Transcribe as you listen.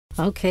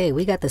Okay,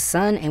 we got the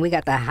Sun and we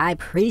got the High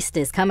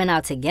Priestess coming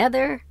out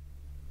together.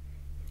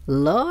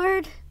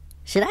 Lord,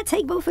 should I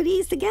take both of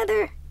these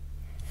together?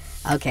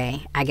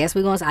 Okay, I guess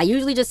we're going to... I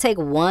usually just take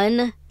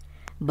one,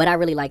 but I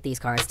really like these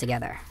cards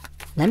together.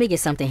 Let me get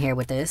something here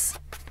with this.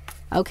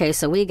 Okay,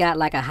 so we got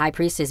like a High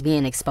Priestess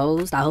being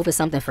exposed. I hope it's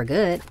something for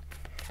good.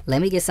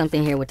 Let me get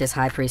something here with this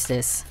High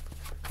Priestess.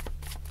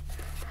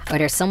 Or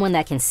there's someone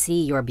that can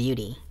see your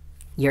beauty.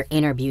 Your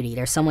inner beauty.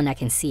 There's someone that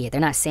can see it.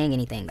 They're not saying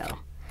anything though.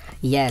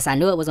 Yes, I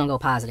knew it was going to go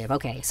positive.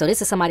 Okay, so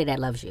this is somebody that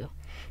loves you.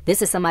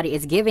 This is somebody,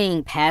 it's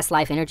giving past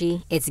life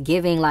energy. It's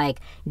giving like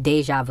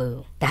deja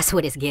vu. That's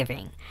what it's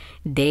giving.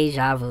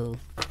 Deja vu.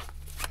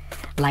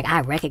 Like,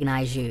 I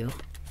recognize you.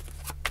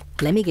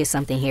 Let me get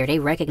something here. They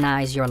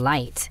recognize your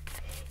light,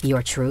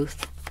 your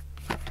truth.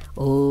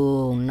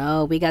 Oh,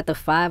 no, we got the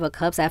 5 of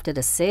Cups after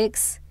the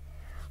 6.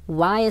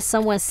 Why is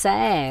someone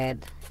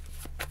sad?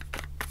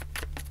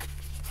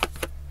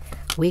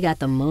 We got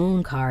the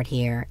Moon card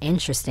here.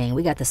 Interesting.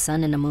 We got the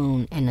Sun and the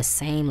Moon in the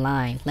same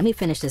line. Let me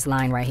finish this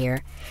line right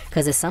here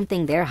because it's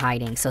something they're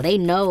hiding. So they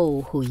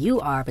know who you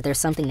are, but there's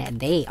something that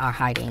they are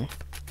hiding.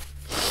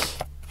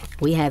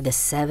 We have the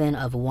 7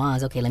 of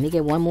Wands. Okay, let me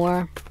get one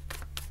more.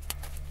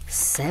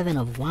 7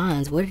 of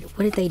Wands. What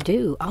did they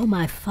do? Oh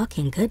my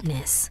fucking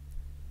goodness.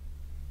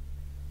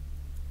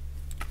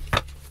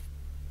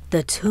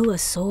 The 2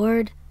 of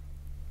Swords.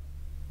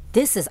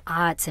 This is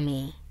odd to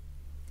me.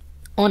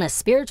 On a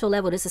spiritual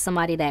level, this is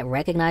somebody that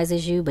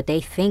recognizes you, but they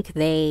think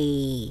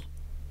they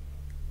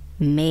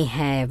may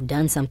have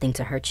done something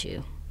to hurt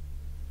you.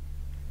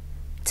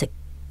 To,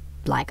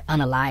 like,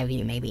 unalive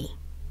you, maybe.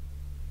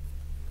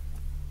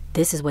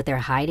 This is what they're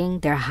hiding.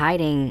 They're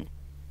hiding...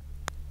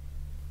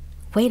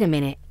 Wait a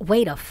minute.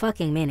 Wait a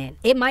fucking minute.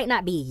 It might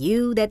not be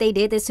you that they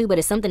did this to, but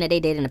it's something that they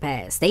did in the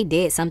past. They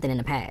did something in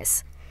the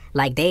past.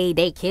 Like,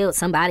 they killed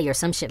somebody or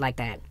some shit like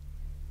that.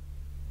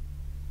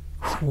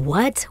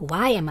 What?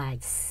 Why am I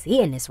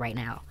seeing this right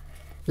now?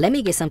 Let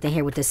me get something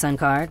here with this Sun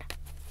card.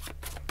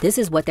 This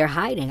is what they're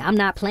hiding. I'm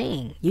not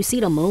playing. You see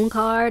the Moon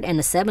card and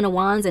the 7 of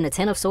Wands and the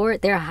 10 of Swords?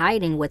 They're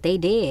hiding what they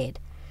did.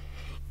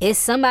 Is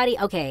somebody...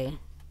 Okay.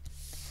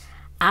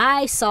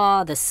 I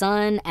saw the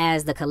Sun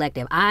as the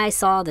collective. I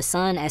saw the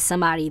Sun as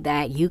somebody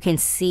that you can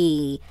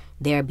see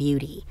their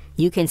beauty.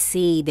 You can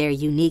see their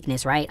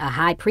uniqueness, right? A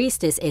High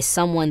Priestess is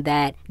someone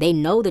that they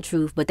know the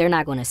truth, but they're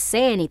not going to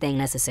say anything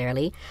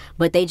necessarily,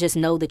 but they just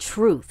know the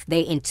truth.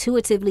 They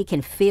intuitively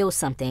can feel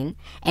something,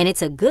 and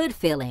it's a good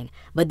feeling.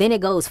 But then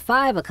it goes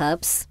 5 of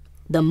Cups,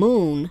 the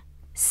Moon,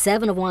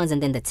 7 of Wands,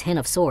 and then the 10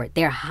 of Swords.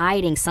 They're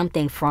hiding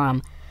something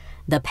from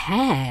the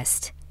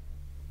past.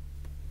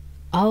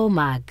 Oh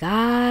my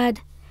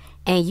God.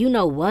 And you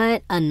know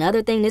what?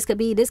 Another thing this could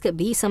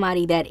be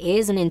somebody that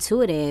is an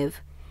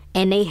intuitive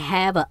and they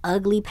have an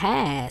ugly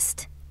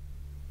past.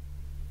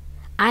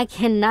 I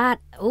cannot...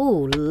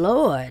 Oh,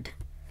 Lord.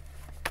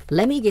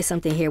 Let me get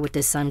something here with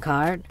this Sun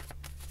card.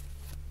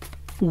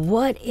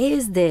 What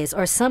is this?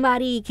 Or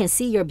somebody can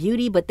see your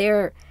beauty, but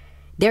they're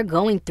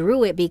going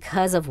through it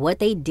because of what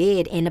they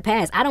did in the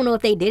past. I don't know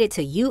if they did it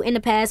to you in the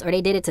past or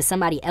they did it to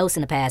somebody else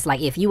in the past.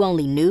 Like, if you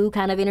only knew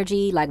kind of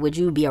energy, like, would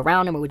you be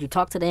around them or would you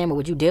talk to them or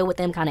would you deal with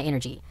them kind of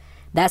energy?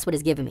 That's what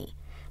it's giving me.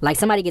 Like,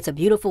 somebody gets a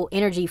beautiful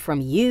energy from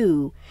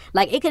you.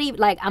 Like, it could even,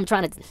 like, I'm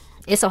trying to,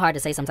 it's so hard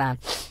to say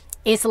sometimes.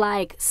 It's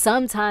like,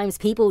 sometimes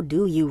people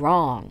do you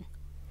wrong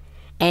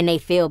and they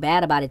feel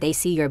bad about it. They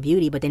see your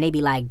beauty, but then they be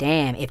like,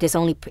 damn, if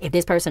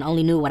this person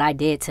only knew what I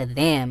did to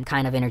them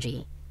kind of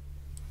energy.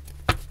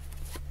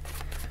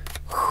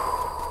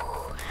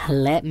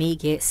 Let me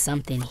get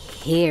something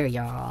here,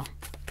 y'all.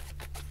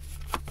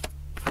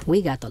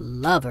 We got the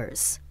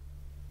Lovers.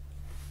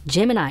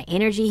 Gemini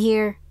energy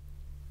here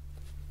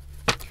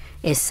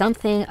is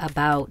something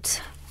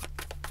about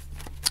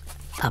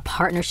a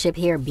partnership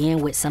here,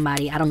 being with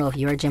somebody. I don't know if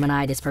you're a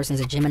Gemini, this person's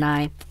a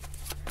Gemini.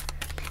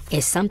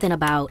 It's something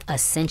about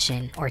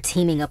ascension or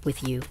teaming up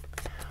with you,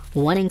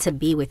 wanting to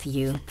be with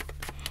you.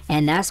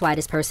 And that's why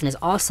this person is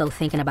also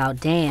thinking about,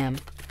 damn,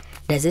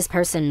 does this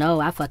person know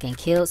I fucking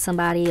killed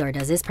somebody? Or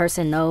does this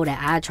person know that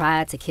I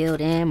tried to kill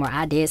them or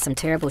I did some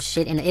terrible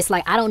shit? And it's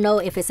like, I don't know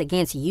if it's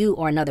against you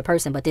or another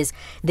person, but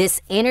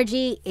this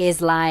energy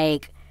is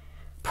like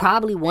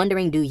probably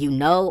wondering, do you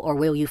know or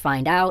will you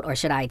find out? Or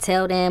should I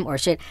tell them? Or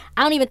I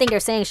don't even think they're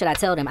saying, should I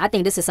tell them? I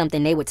think this is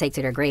something they would take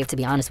to their grave, to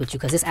be honest with you,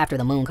 because it's after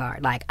the Moon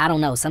card. Like, I don't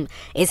know.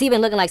 It's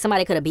even looking like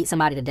somebody could have beat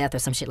somebody to death or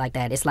some shit like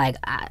that. It's like,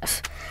 I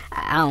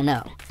don't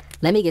know.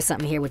 Let me get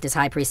something here with this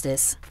High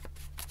Priestess.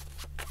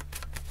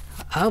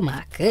 Oh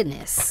my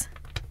goodness.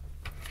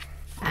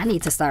 I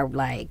need to start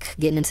like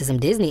getting into some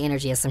Disney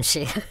energy or some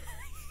shit.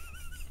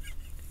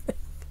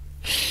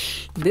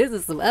 This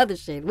is some other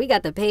shit. We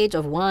got the Page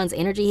of Wands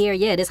energy here.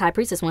 Yeah, this High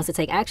Priestess wants to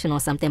take action on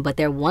something, but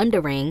they're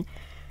wondering,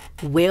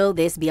 will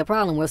this be a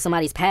problem? Will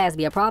somebody's past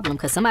be a problem?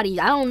 Because somebody,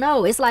 I don't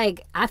know. It's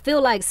like, I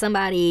feel like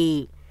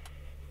somebody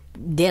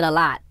did a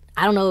lot.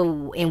 I don't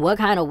know in what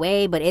kind of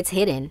way, but it's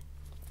hidden.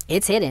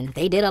 It's hidden.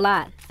 They did a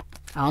lot.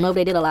 I don't know if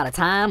they did a lot of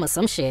time or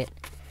some shit,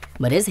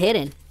 but it's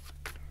hidden.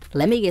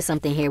 Let me get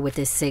something here with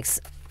this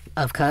 6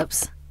 of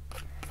Cups.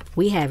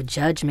 We have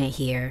Judgment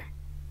here.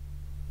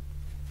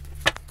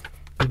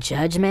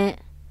 Judgment.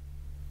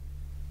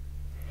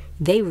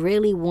 They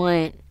really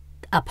want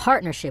a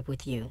partnership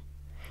with you.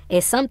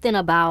 It's something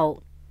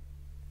about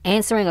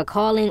answering a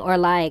calling, or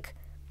like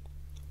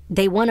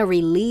they want to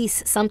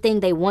release something,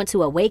 they want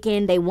to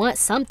awaken, they want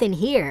something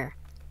here.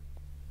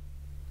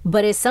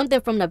 But it's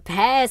something from the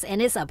past,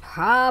 and it's a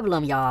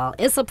problem, y'all.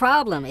 It's a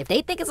problem. If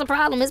they think it's a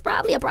problem, it's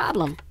probably a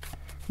problem.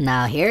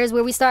 Now, here's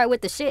where we start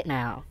with the shit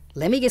now.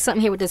 Let me get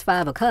something here with this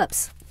Five of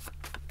Cups.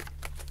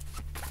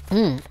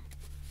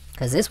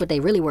 Because this what they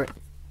really were.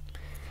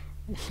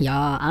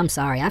 Y'all, I'm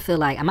sorry. I feel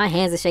like my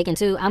hands are shaking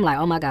too. I'm like,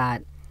 oh my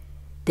God.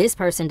 This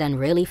person done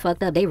really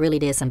fucked up. They really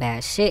did some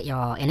bad shit,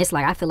 y'all. And it's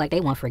like, I feel like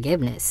they want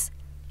forgiveness.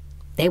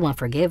 They want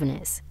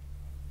forgiveness.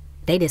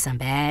 They did some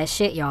bad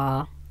shit,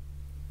 y'all.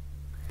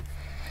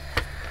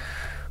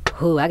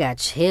 Ooh, I got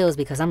chills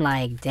because I'm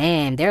like,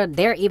 damn,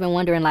 they're even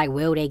wondering like,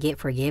 will they get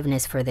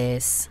forgiveness for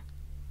this?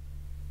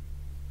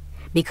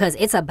 Because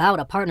it's about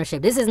a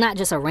partnership. This is not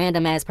just a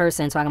random ass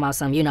person talking about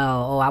some, you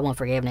know, oh, I want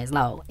forgiveness.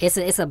 No,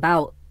 it's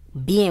about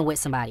being with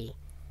somebody.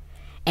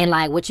 And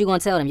like, what you gonna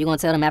tell them? You gonna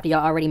tell them after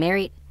y'all already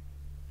married?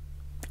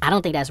 I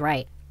don't think that's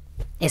right.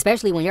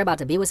 Especially when you're about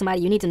to be with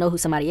somebody, you need to know who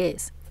somebody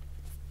is.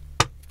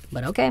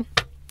 But okay,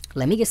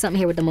 let me get something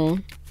here with the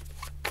Moon.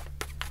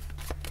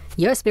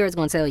 Your spirit's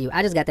going to tell you.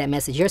 I just got that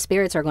message. Your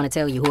spirits are going to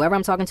tell you. Whoever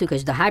I'm talking to,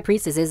 because the High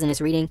Priestess is in this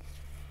reading.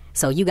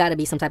 So you got to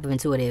be some type of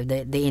intuitive.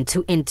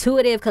 The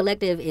intuitive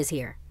collective is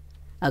here.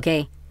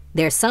 Okay?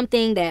 There's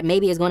something that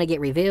maybe is going to get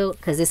revealed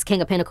because this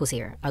King of Pentacles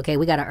here. Okay?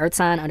 We got an Earth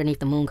sign underneath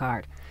the Moon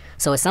card.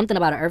 So it's something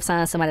about an Earth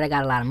sign. Somebody that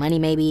got a lot of money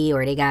maybe.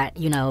 Or they got,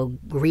 you know,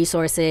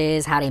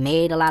 resources. How they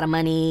made a lot of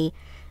money.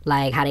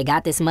 Like how they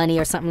got this money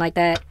or something like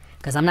that.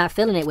 Because I'm not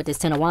feeling it with this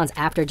Ten of Wands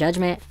after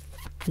Judgment.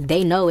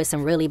 They know it's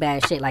some really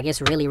bad shit. Like, it's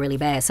really, really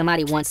bad.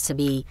 Somebody wants to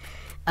be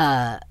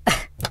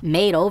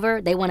made over.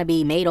 They want to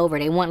be made over.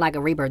 They want, like,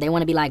 a rebirth. They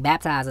want to be, like,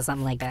 baptized or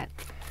something like that.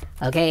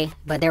 Okay?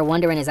 But they're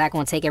wondering, is that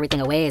going to take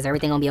everything away? Is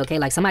everything going to be okay?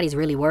 Like, somebody's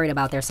really worried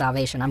about their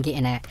salvation. I'm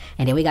getting that.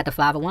 And then we got the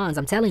Five of Wands.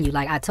 I'm telling you,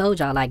 like, I told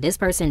y'all, like, this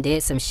person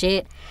did some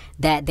shit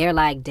that they're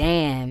like,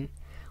 damn,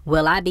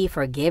 will I be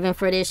forgiven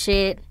for this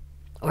shit?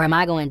 Or am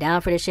I going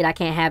down for this shit? I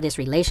can't have this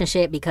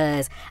relationship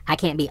because I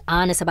can't be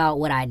honest about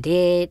what I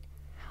did.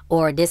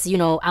 Or this, you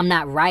know, I'm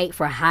not right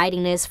for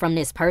hiding this from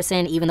this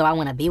person, even though I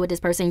want to be with this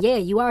person. Yeah,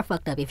 you are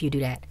fucked up if you do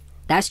that.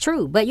 That's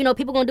true. But, you know,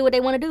 people going to do what they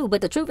want to do. But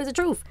the truth is the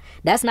truth.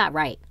 That's not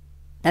right.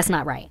 That's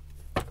not right.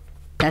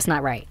 That's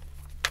not right.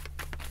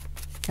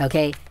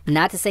 Okay?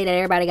 Not to say that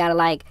everybody got to,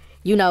 like,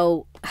 you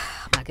know,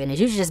 oh my goodness,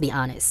 you should just be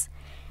honest.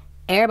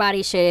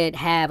 Everybody should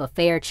have a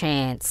fair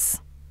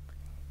chance,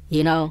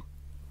 you know?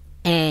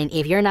 And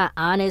if you're not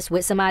honest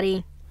with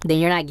somebody, then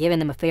you're not giving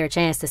them a fair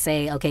chance to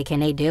say, okay, can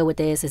they deal with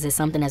this? Is this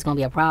something that's going to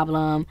be a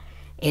problem?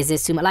 Is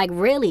this too much? Like,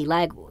 really?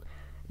 Like,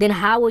 then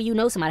how will you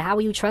know somebody? How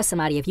will you trust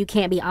somebody if you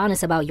can't be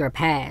honest about your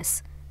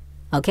past?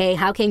 Okay?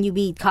 How can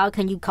you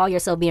call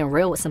yourself being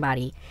real with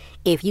somebody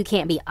if you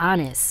can't be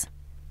honest?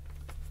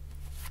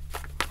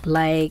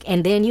 Like,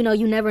 and then, you know,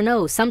 you never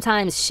know.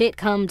 Sometimes shit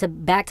come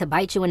back to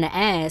bite you in the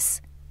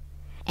ass.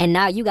 And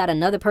now you got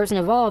another person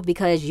involved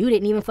because you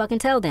didn't even fucking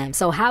tell them.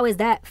 So how is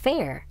that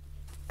fair?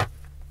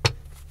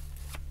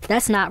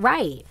 That's not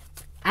right.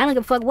 I don't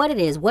give a fuck what it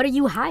is. What are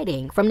you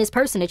hiding from this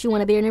person that you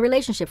want to be in a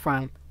relationship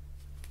from?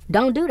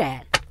 Don't do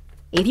that.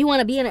 If you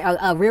want to be in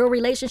a real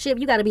relationship,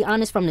 you got to be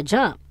honest from the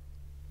jump.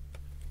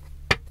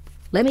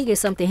 Let me get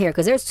something here,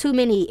 because there's too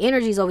many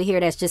energies over here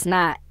that's just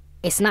not,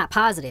 it's not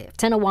positive.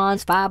 10 of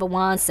Wands, 5 of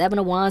Wands, 7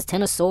 of Wands,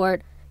 10 of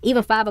Swords,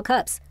 even 5 of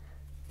Cups.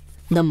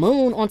 The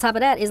Moon on top of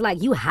that is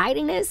like, you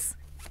hiding this?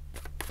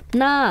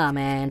 Nah,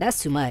 man,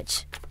 that's too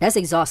much. That's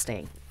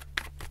exhausting.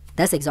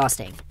 That's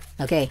exhausting.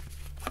 Okay.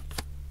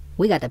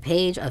 We got the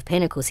Page of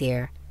Pentacles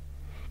here.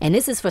 And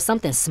this is for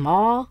something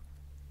small.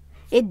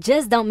 It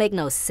just don't make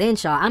no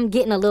sense, y'all. I'm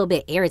getting a little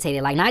bit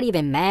irritated. Like, not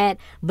even mad.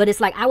 But it's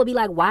like, I would be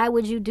like, why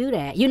would you do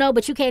that? You know,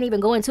 but you can't even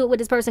go into it with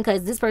this person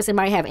because this person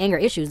might have anger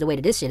issues the way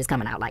that this shit is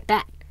coming out like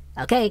that.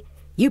 Okay?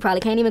 You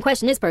probably can't even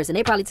question this person.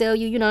 They probably tell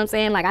you, you know what I'm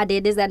saying? Like, I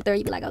did this, that, and third.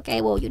 You be like,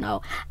 okay, well, you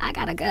know, I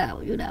gotta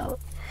go, you know.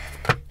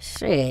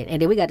 Shit.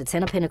 And then we got the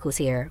 10 of Pentacles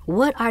here.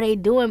 What are they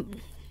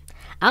doing?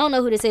 I don't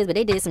know who this is, but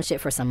they did some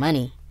shit for some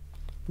money.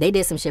 They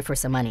did some shit for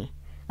some money.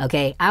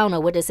 Okay? I don't know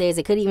what this is.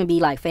 It could even be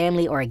like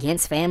family or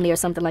against family or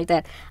something like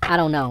that. I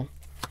don't know.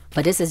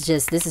 But this is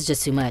just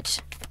too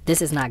much.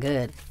 This is not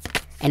good.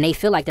 And they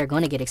feel like they're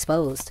going to get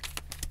exposed.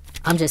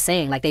 I'm just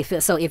saying, like, they feel,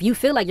 so if you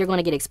feel like you're going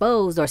to get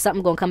exposed or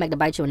something going to come back to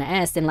bite you in the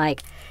ass, then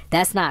like,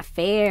 that's not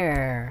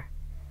fair.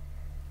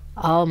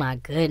 Oh my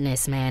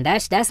goodness, man.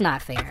 That's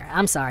not fair.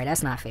 I'm sorry.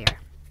 That's not fair.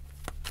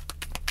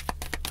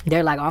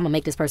 They're like, oh, I'm going to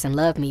make this person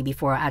love me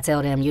before I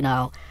tell them, you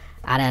know,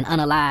 I done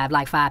unalived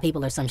like 5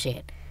 people or some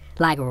shit.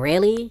 Like,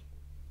 really?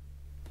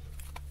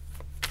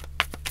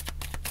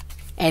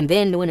 And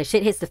then when the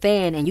shit hits the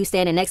fan and you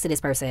standing next to this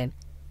person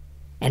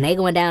and they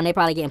going down, they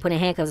probably getting put in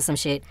handcuffs or some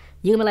shit,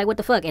 you gonna be like, what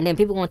the fuck? And then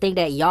people gonna think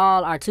that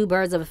y'all are 2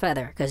 birds of a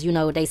feather. Because, you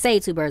know, they say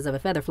 2 birds of a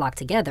feather flock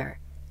together.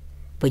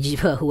 But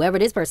whoever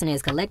this person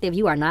is, collective,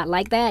 you are not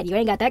like that. You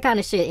ain't got that kind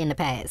of shit in the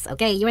past,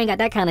 okay? You ain't got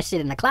that kind of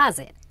shit in the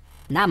closet.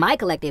 Not my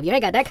collective. You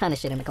ain't got that kind of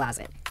shit in the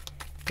closet.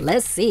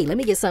 Let's see. Let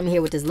me get something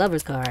here with this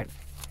Lovers card.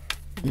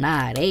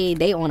 Nah,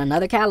 they on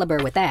another caliber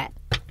with that,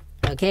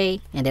 okay?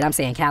 And then I'm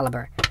saying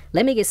caliber.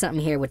 Let me get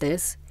something here with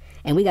this.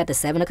 And we got the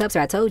Seven of Cups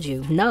here. I told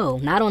you. No,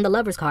 not on the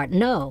Lovers card.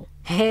 No.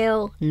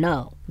 Hell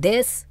no.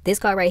 This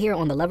card right here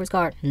on the Lovers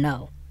card,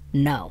 no.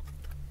 No.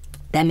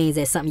 That means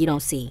there's something you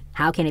don't see.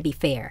 How can it be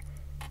fair?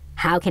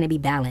 How can it be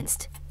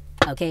balanced?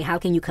 Okay, how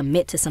can you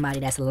commit to somebody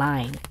that's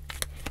lying?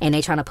 And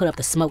they trying to put up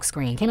the smoke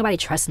screen. Can't nobody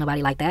trust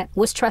nobody like that.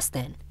 What's trust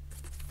then?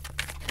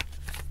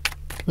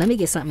 Let me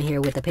get something here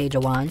with the Page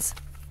of Wands.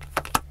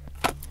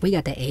 We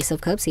got the Ace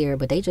of Cups here,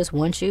 but they just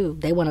want you.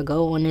 They want to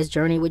go on this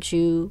journey with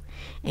you,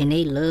 and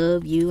they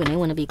love you, and they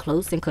want to be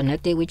close and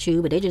connected with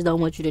you, but they just don't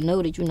want you to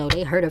know that, you know,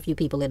 they hurt a few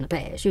people in the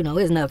past. You know,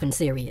 it's nothing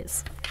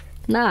serious.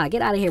 Nah,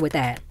 get out of here with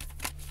that.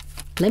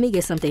 Let me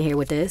get something here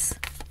with this.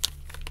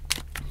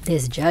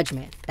 This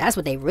Judgment. That's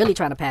what they really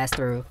trying to pass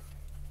through.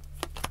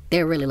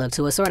 They really look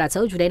to a sword. I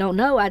told you they don't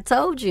know. I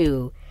told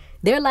you.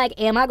 They're like,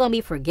 am I going to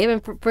be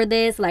forgiven for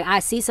this? Like, I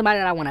see somebody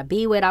that I want to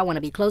be with. I want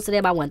to be close to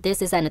them. I want this,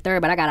 that, and the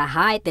third. But I got to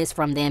hide this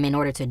from them in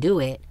order to do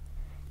it.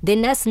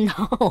 Then that's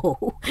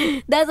no.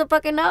 That's a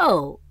fucking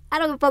no. I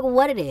don't give a fuck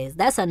what it is.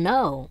 That's a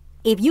no.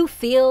 If you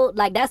feel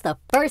like that's the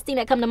first thing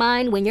that come to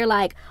mind when you're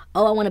like,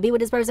 oh, I want to be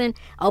with this person.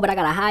 Oh, but I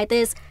got to hide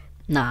this.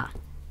 Nah.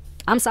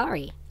 I'm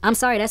sorry. I'm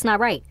sorry. That's not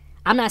right.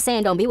 I'm not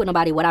saying don't be with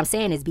nobody. What I'm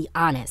saying is be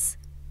honest.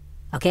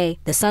 Okay,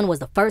 the Sun was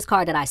the first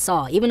card that I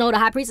saw. Even though the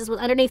High Priestess was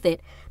underneath it,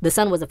 the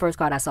Sun was the first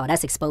card I saw.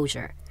 That's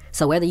exposure.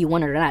 So whether you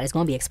want it or not, it's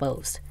going to be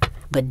exposed.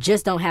 But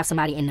just don't have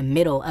somebody in the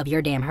middle of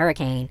your damn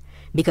hurricane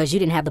because you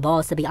didn't have the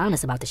balls to be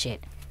honest about the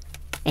shit.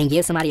 And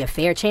give somebody a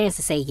fair chance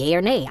to say yay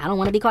or nay. I don't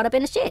want to be caught up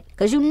in the shit.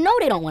 Because you know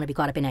they don't want to be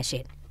caught up in that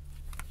shit.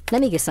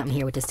 Let me get something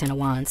here with this Ten of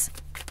Wands.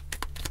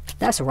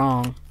 That's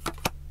wrong.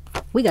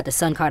 We got the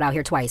Sun card out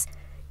here twice.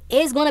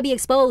 It's going to be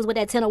exposed what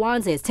that Ten of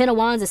Wands is. Ten of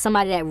Wands is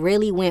somebody that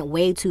really went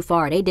way too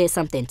far. They did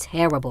something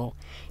terrible.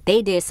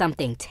 They did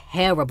something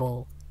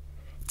terrible.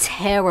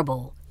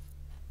 Terrible.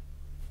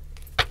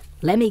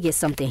 Let me get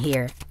something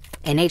here.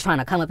 And they trying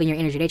to come up in your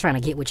energy. They trying to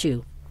get with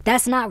you.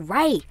 That's not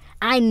right.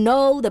 I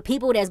know the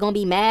people that's going to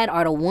be mad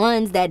are the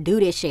ones that do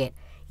this shit.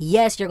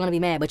 Yes, you're going to be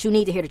mad. But you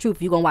need to hear the truth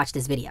if you're going to watch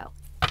this video.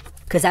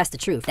 Because that's the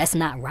truth. That's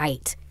not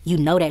right. You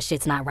know that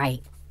shit's not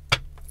right.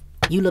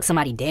 You look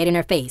somebody dead in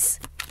their face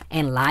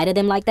and lie to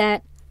them like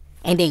that,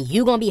 and then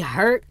you gonna be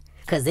hurt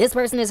because this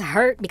person is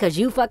hurt because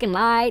you fucking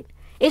lied.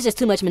 It's just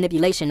too much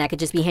manipulation that could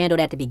just be handled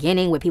at the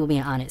beginning with people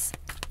being honest.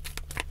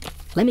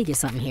 Let me get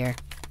something here.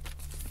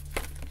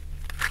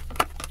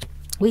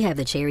 We have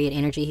the Chariot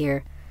energy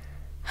here.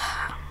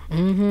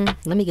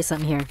 Let me get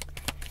something here.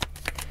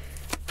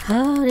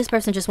 Oh, this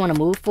person just want to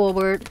move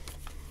forward.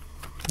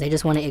 They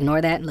just want to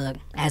ignore that. Look,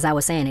 as I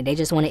was saying it, they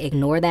just want to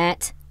ignore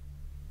that.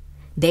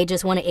 They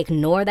just want to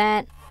ignore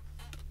that.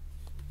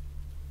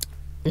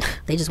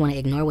 They just want to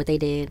ignore what they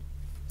did.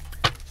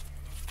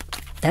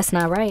 That's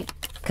not right.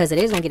 Because it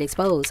is going to get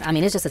exposed. I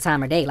mean, it's just a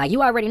time or day. Like,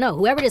 you already know.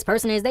 Whoever this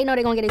person is, they know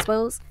they're going to get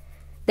exposed.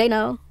 They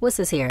know. What's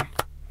this here?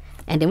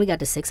 And then we got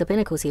the Six of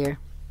Pentacles here.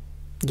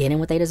 Getting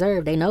what they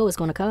deserve. They know it's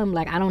going to come.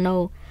 Like, I don't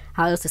know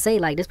how else to say.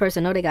 Like, this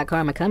person know they got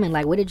karma coming.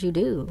 Like, what did you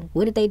do?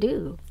 What did they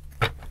do?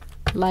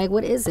 Like,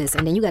 what is this?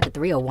 And then you got the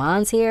Three of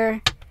Wands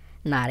here.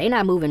 Nah, they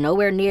not moving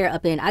nowhere near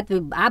up in.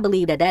 I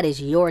believe that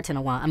is your Ten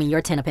of Wands. I mean,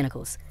 your Ten of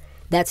Pentacles.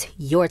 That's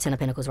your Ten of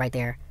Pentacles right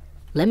there.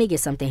 Let me get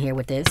something here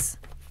with this.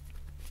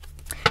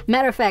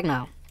 Matter of fact,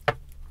 no.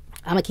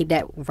 I'm going to keep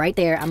that right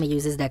there. I'm going to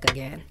use this deck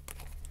again.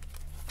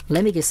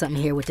 Let me get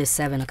something here with this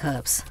Seven of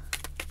Cups.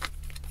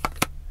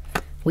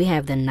 We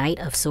have the Knight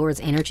of Swords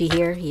energy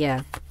here.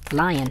 Yeah,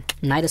 lying.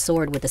 Knight of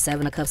Sword with the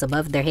Seven of Cups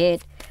above their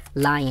head.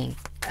 Lying.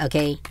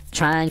 Okay?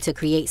 Trying to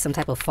create some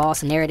type of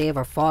false narrative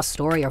or false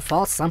story or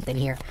false something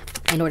here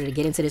in order to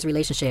get into this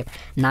relationship.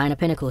 Nine of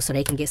Pentacles so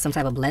they can get some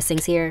type of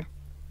blessings here.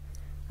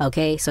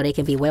 Okay, so they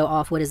can be well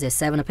off. What is this?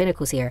 Seven of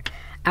Pentacles here.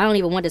 I don't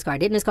even want this card.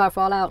 Didn't this card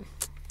fall out?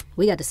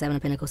 We got the Seven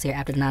of Pentacles here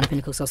after the Nine of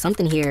Pentacles. So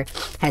something here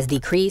has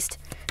decreased.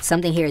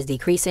 Something here is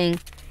decreasing.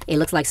 It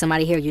looks like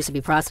somebody here used to be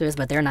prosperous,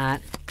 but they're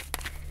not.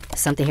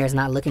 Something here is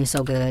not looking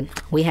so good.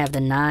 We have the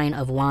Nine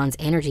of Wands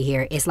energy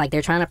here. It's like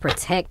they're trying to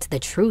protect the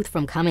truth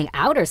from coming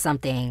out or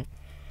something.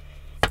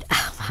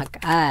 Oh my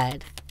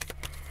God.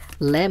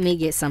 Let me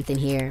get something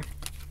here.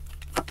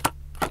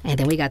 And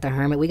then we got the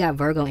Hermit. We got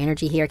Virgo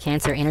energy here.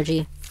 Cancer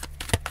energy.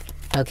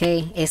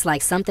 Okay, it's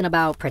like something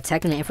about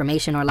protecting the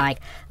information or like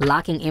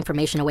locking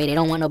information away. They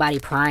don't want nobody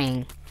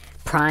prying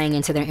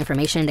into their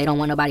information. They don't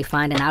want nobody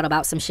finding out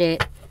about some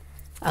shit.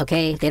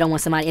 Okay, they don't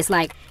want somebody. It's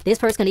like this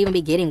person can even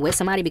be getting with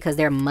somebody because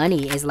their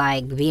money is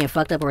like being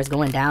fucked up or it's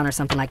going down or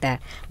something like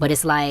that. But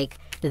it's like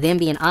them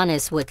being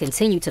honest would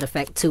continue to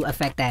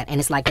affect that.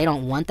 And it's like they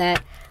don't want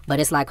that. But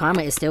it's like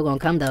karma is still going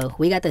to come though.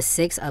 We got the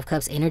Six of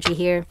Cups energy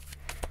here.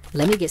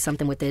 Let me get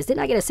something with this.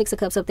 Didn't I get a Six of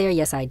Cups up there?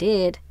 Yes, I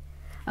did.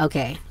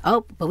 Okay.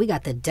 Oh, but we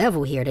got the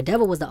Devil here. The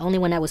Devil was the only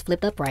one that was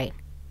flipped upright.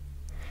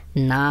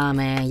 Nah,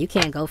 man, you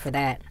can't go for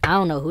that. I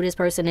don't know who this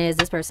person is.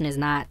 This person is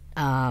not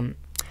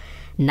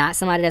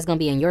somebody that's gonna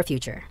be in your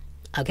future.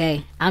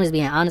 Okay, I'm just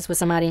being honest with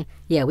somebody.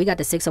 Yeah, we got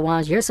the Six of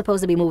Wands. You're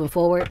supposed to be moving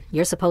forward.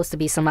 You're supposed to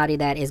be somebody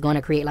that is going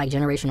to create like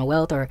generational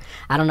wealth, or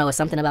I don't know, it's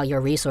something about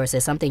your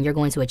resources, something you're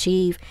going to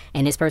achieve,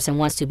 and this person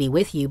wants to be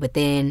with you, but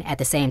then at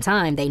the same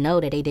time, they know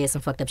that they did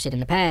some fucked up shit in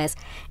the past,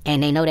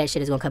 and they know that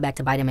shit is going to come back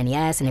to bite them in the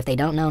ass, and if they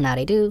don't know, now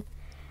they do.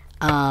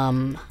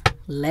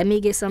 Let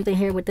me get something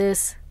here with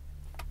this.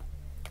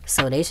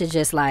 So they should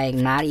just like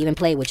not even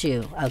play with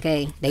you,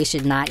 okay? They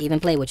should not even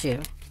play with you.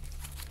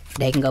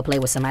 They can go play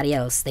with somebody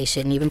else. They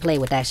shouldn't even play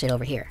with that shit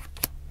over here.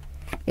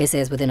 It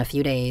says within a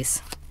few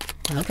days.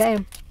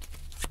 Okay.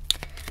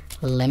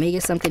 Let me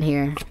get something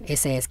here. It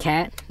says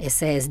cat. It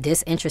says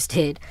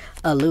disinterested,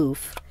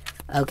 aloof.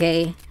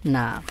 Okay.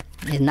 Nah.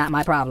 It's not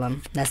my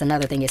problem. That's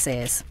another thing it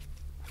says.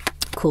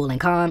 Cool and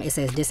calm. It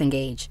says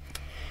disengage.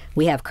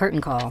 We have curtain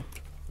call.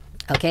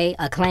 Okay.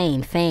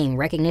 Acclaim, fame,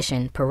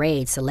 recognition,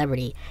 parade,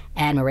 celebrity,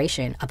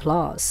 admiration,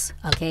 applause.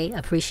 Okay.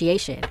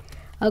 Appreciation.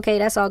 Okay.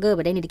 That's all good,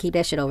 but they need to keep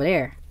that shit over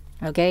there.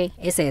 Okay,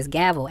 it says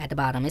gavel at the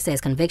bottom. It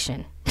says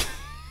conviction.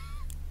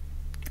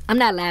 I'm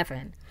not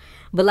laughing,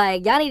 but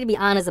like y'all need to be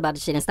honest about the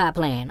shit and stop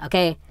playing.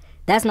 Okay,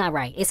 that's not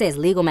right. It says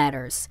legal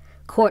matters,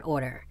 court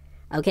order.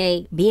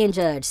 Okay, being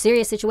judged,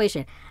 serious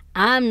situation.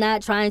 I'm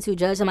not trying to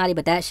judge somebody,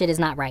 but that shit is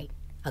not right.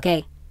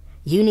 Okay,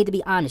 you need to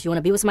be honest. You want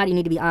to be with somebody, you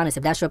need to be honest.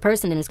 If that's your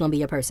person, then it's gonna be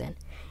your person.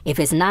 If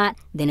it's not,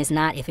 then it's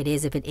not. If it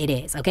is, it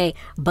is. Okay,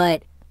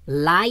 but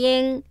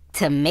lying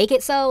to make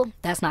it so,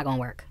 that's not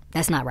gonna work.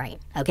 That's not right.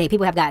 Okay,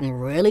 people have gotten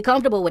really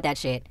comfortable with that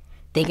shit,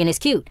 thinking it's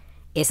cute.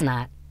 It's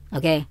not.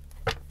 Okay,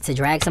 to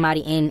drag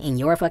somebody in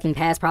your fucking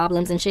past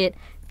problems and shit,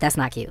 that's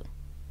not cute.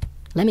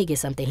 Let me get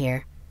something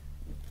here.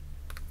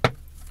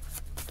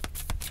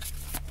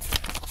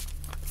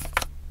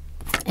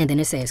 And then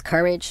it says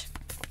courage.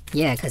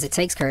 Yeah, because it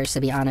takes courage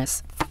to be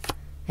honest.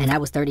 And that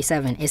was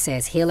 37. It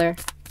says healer.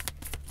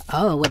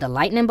 Oh, with a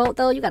lightning bolt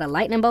though? You got a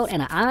lightning bolt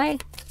and an eye?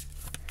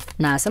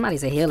 Nah,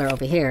 somebody's a healer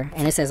over here.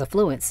 And it says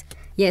affluence.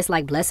 Yeah, it's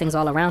like blessings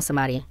all around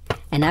somebody.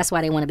 And that's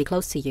why they want to be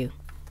close to you.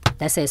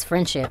 That says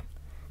friendship.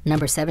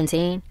 Number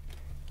 17.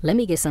 Let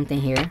me get something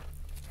here.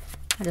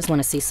 I just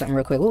want to see something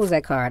real quick. What was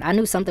that card? I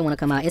knew something want to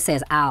come out. It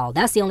says owl.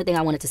 That's the only thing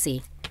I wanted to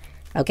see.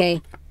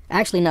 Okay?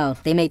 Actually, no.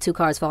 They made two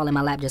cards fall in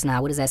my lap just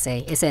now. What does that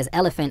say? It says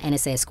elephant and it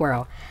says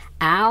squirrel.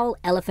 Owl,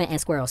 elephant,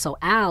 and squirrel. So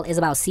owl is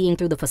about seeing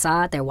through the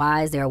facade. They're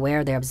wise, they're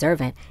aware, they're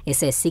observant. It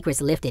says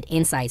secrets lifted,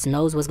 insights,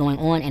 knows what's going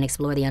on, and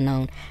explore the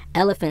unknown.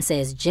 Elephant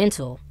says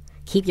gentle.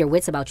 Keep your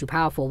wits about you,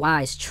 powerful,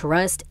 wise,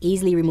 trust,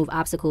 easily remove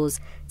obstacles,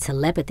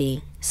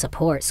 telepathy,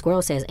 support.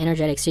 Squirrel says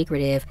energetic,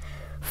 secretive,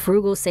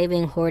 frugal,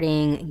 saving,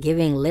 hoarding,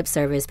 giving lip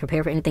service,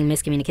 prepare for anything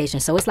miscommunication.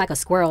 So it's like a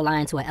squirrel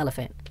lying to an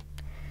elephant.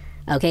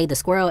 Okay, the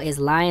squirrel is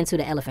lying to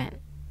the elephant.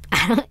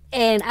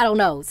 And I don't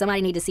know,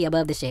 somebody need to see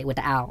above the shit with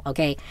the owl,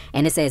 okay?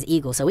 And it says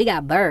eagle. So we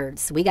got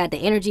birds. We got the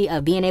energy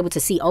of being able to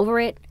see over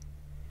it.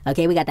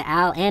 Okay, we got the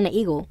owl and the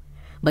eagle.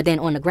 But then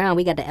on the ground,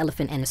 we got the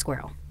elephant and the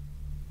squirrel.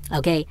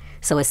 Okay,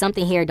 so it's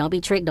something here. Don't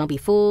be tricked. Don't be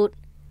fooled.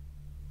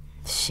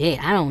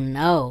 Shit, I don't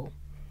know.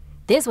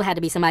 This would have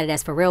to be somebody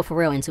that's for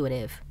real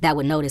intuitive that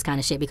would know this kind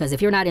of shit. Because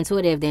if you're not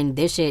intuitive, then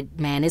this shit,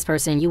 man, this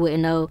person, you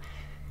wouldn't know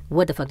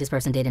what the fuck this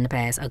person did in the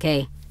past,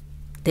 okay?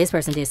 This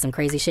person did some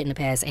crazy shit in the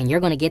past, and you're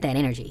going to get that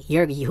energy.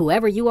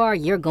 Whoever you are,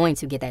 you're going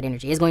to get that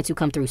energy. It's going to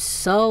come through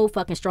so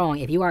fucking strong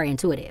if you are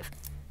intuitive.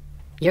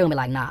 You're going to be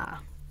like, nah.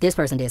 This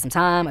person did some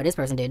time, or this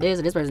person did this,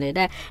 or this person did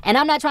that. And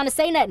I'm not trying to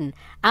say nothing.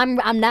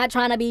 I'm not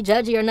trying to be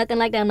judgy or nothing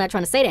like that. I'm not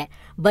trying to say that.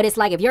 But it's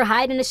like if you're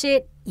hiding the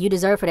shit, you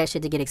deserve for that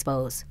shit to get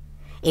exposed.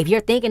 If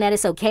you're thinking that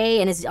it's okay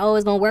and it's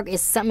always going to work,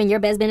 it's something in your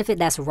best benefit,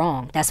 that's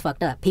wrong. That's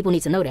fucked up. People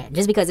need to know that.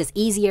 Just because it's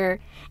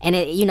easier and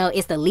it, you know,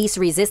 it's the least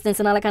resistance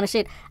and all that kind of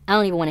shit, I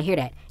don't even want to hear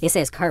that. It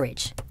says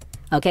courage.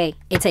 Okay?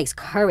 It takes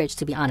courage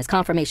to be honest.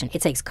 Confirmation.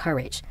 It takes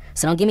courage.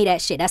 So don't give me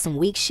that shit. That's some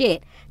weak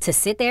shit to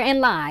sit there and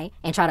lie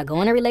and try to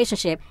go in a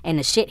relationship and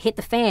the shit hit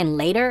the fan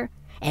later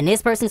and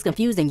this person's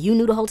confused and you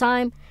knew the whole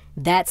time.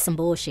 That's some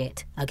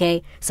bullshit.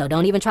 Okay? So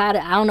don't even try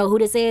to, I don't know who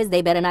this is.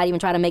 They better not even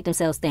try to make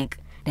themselves think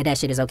that that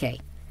shit is okay.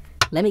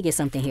 Let me get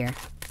something here.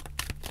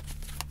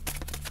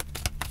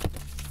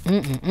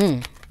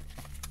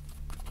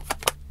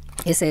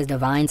 It says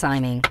divine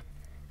timing.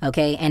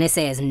 Okay? And it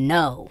says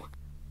no.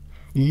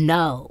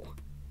 No.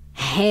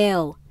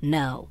 Hell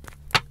no.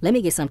 Let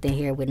me get something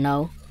here with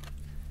no.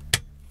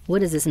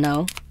 What is this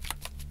no?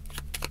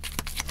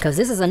 Because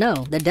this is a no.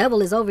 The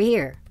devil is over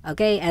here.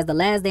 Okay? As the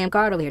last damn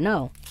card over here.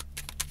 No.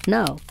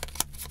 No.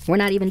 We're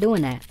not even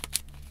doing that.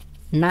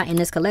 Not in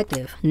this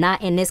collective.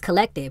 Not in this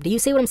collective. Do you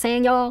see what I'm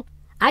saying, y'all?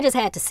 I just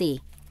had to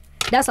see.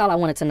 That's all I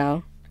wanted to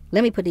know.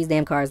 Let me put these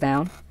damn cards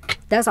down.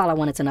 That's all I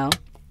wanted to know.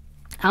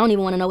 I don't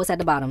even want to know what's at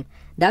the bottom.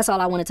 That's all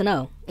I wanted to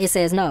know. It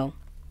says no.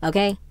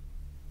 Okay?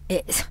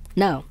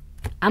 No.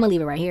 I'm going to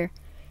leave it right here.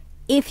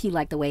 If you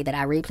like the way that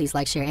I read, please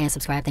like, share, and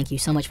subscribe. Thank you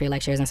so much for your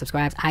likes, shares, and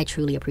subscribes. I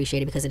truly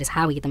appreciate it because it is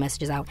how we get the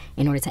messages out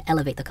in order to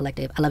elevate the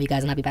collective. I love you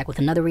guys, and I'll be back with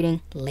another reading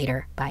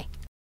later. Bye.